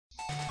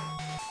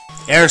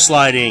Air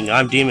sliding!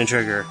 I'm Demon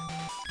Trigger.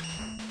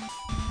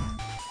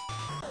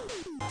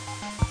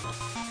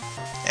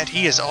 And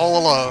he is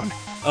all alone.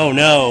 Oh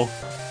no!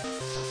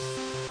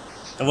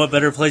 And what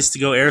better place to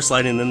go air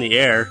sliding than the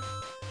air?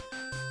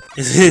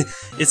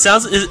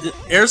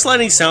 Air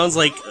sliding sounds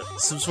like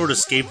some sort of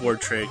skateboard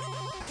trick,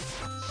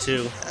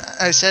 too.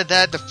 I said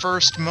that the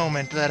first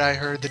moment that I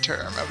heard the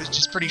term. I was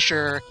just pretty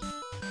sure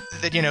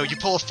that, you know, you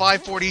pull a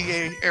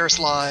 540 air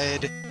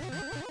slide,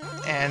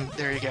 and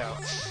there you go.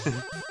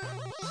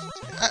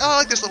 I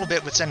like this little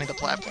bit with sending the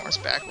platforms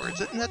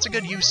backwards. That's a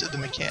good use of the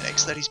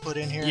mechanics that he's put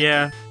in here.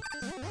 Yeah.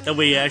 That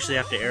way you actually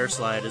have to air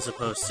slide as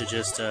opposed to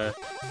just,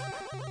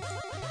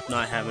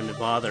 not having to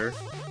bother.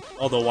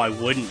 Although, why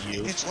wouldn't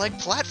you? It's like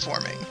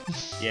platforming.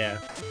 Yeah.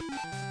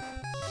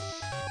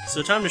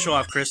 So, time to show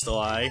off Crystal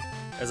Eye.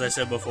 As I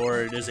said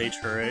before, it is a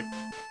turret.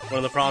 One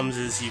of the problems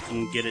is you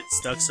can get it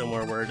stuck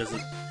somewhere where it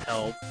doesn't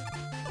help.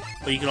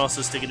 But you can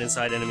also stick it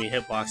inside enemy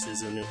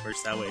hitboxes and it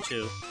works that way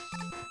too.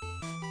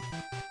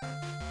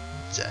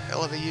 It's a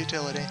hell of a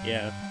utility.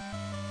 Yeah.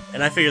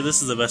 And I figure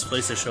this is the best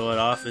place to show it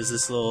off, is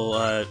this little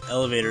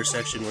elevator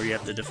section where you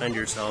have to defend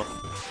yourself.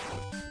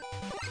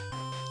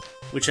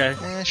 Which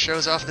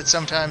shows off that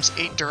sometimes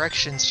 8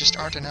 directions just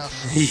aren't enough.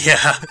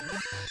 Yeah.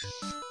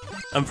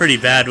 I'm pretty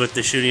bad with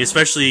the shooting,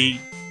 especially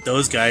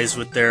those guys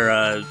with their,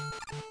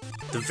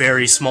 the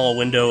very small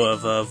window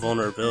of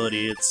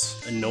vulnerability.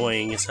 It's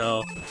annoying as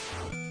hell.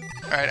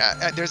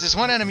 Alright, there's this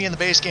one enemy in the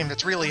base game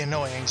that's really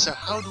annoying, so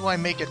how do I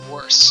make it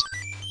worse?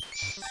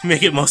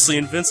 Make it mostly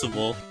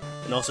invincible,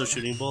 and also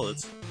shooting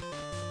bullets.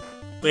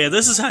 But yeah,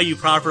 this is how you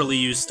properly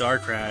use Star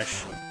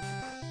Crash.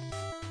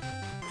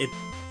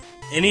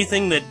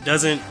 Anything that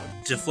doesn't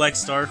deflect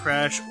Star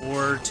Crash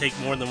or take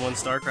more than one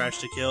Star Crash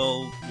to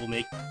kill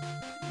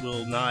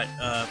will not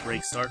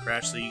break Star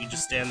Crash, so you can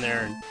just stand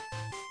there and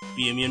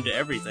be immune to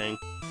everything.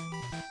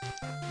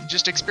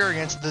 Just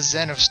experience the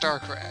zen of Star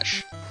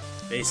Crash.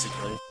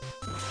 Basically.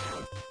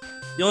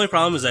 The only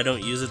problem is I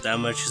don't use it that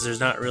much because there's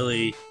not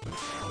really...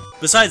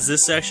 Besides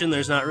this section,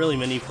 there's not really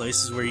many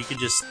places where you could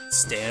just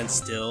stand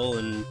still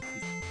and,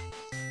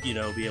 you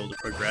know, be able to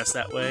progress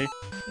that way.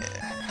 Yeah.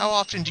 How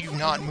often do you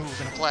not move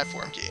in a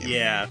platform game?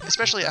 Yeah.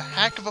 Especially a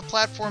hack of a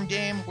platform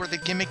game where the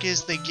gimmick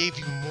is they gave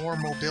you more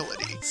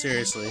mobility.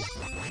 Seriously.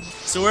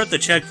 So we're at the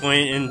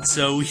checkpoint, and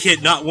so we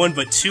hit not 1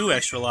 but 2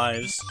 extra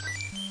lives.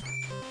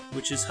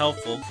 Which is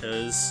helpful,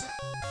 because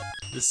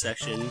this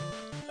section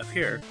up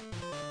here.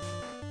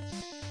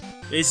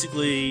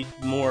 Basically,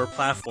 more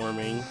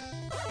platforming.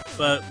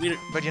 But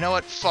you know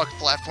what? Fuck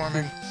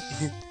platforming.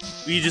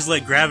 We just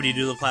let gravity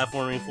do the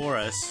platforming for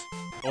us.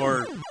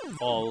 Or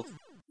fall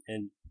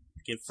and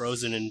get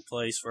frozen in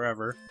place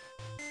forever.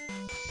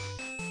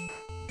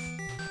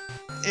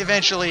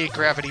 Eventually,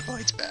 gravity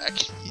bites back.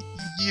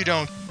 You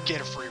don't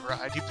get a free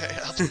ride, you pay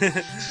up.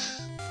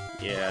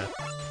 Yeah.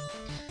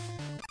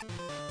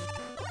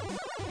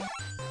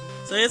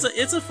 So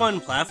it's a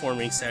fun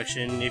platforming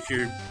section if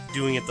you're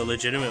doing it the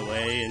legitimate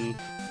way, and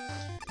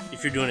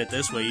if you're doing it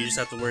this way, you just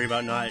have to worry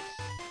about not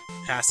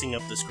passing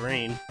up the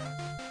screen.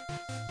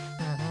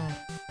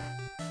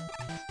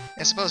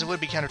 I suppose it would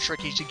be kind of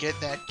tricky to get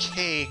that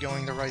K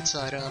going the right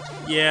side up.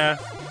 Yeah.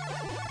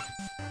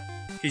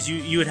 Because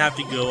you would have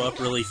to go up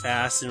really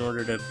fast in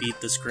order to beat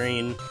the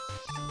screen.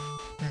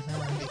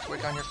 Be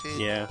quick on your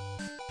feet. Yeah.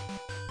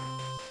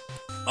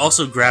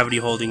 Also gravity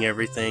holding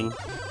everything,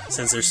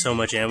 since there's so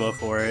much ammo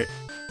for it.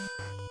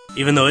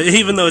 Even though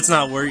it's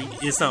not worth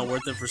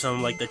it for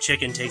something like the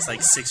chicken takes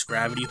like 6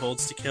 gravity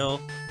holds to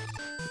kill.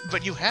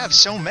 But you have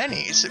so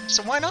many,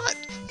 so why not?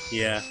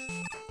 Yeah.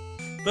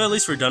 But at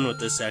least we're done with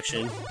this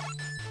section.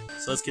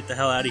 So let's get the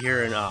hell out of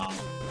here and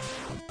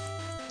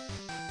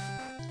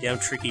damn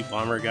tricky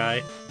bomber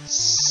guy.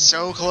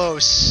 So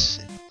close,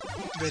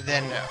 but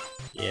then no.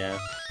 Yeah.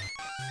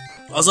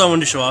 Also, I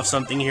wanted to show off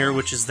something here,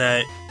 which is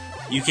that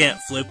you can't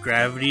flip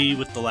gravity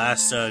with the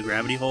last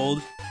gravity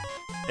hold.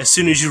 As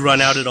soon as you run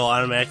out, it'll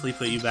automatically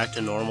put you back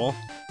to normal.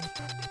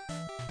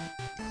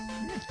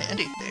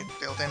 Handy. They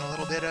built in a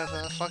little bit of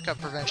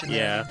fuck-up prevention there.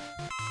 Yeah.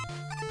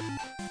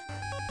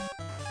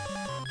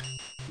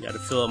 Gotta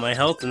fill up my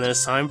health, and then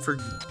it's time for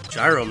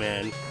Gyro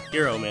Man,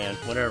 Hero Man,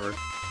 whatever.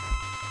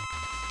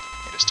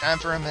 It is time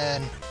for a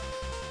man.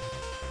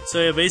 So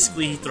yeah,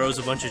 basically he throws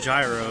a bunch of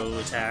gyro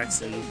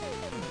attacks, and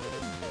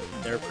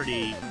they're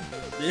pretty...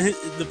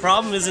 The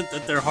problem isn't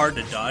that they're hard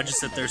to dodge, it's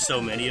that there's so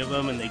many of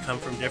them and they come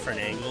from different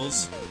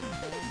angles.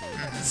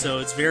 So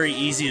it's very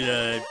easy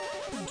to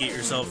get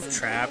yourself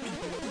trapped.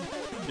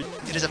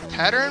 It is a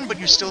pattern, but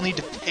you still need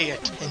to pay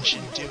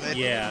attention to it.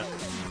 Yeah,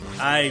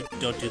 I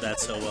don't do that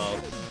so well.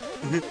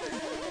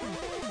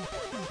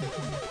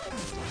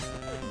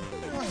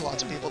 Well,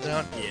 lots of people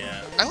don't.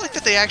 Yeah. I like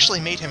that they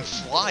actually made him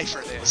fly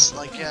for this.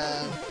 Like,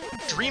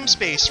 Dream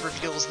Space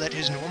reveals that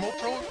his normal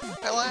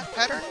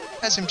pattern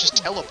has him just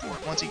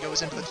teleport once he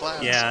goes into the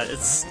clouds. Yeah,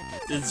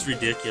 it's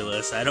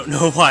ridiculous. I don't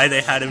know why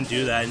they had him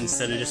do that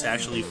instead of just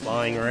actually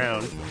flying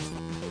around.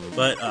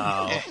 But,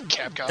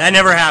 Capcom. that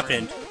never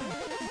happened.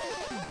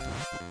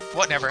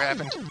 What never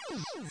happened?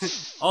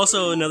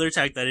 Also, another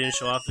attack that I didn't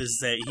show off is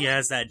that he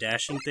has that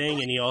dashing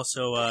thing, and he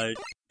also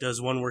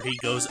does one where he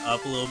goes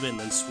up a little bit and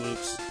then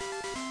swoops.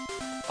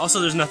 Also,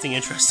 there's nothing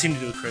interesting to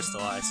do with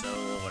Crystal Eye, so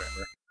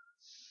whatever.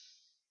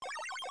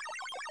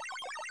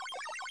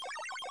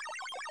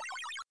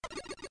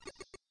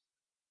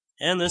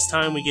 And this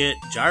time we get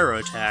Gyro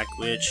Attack,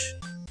 which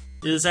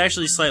is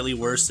actually slightly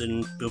worse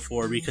than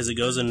before because it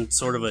goes in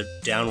sort of a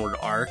downward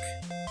arc.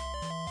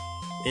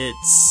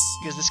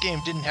 Because this game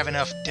didn't have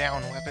enough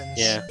down weapons.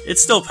 Yeah,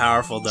 it's still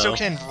powerful though. So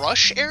can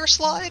Rush Air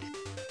Slide?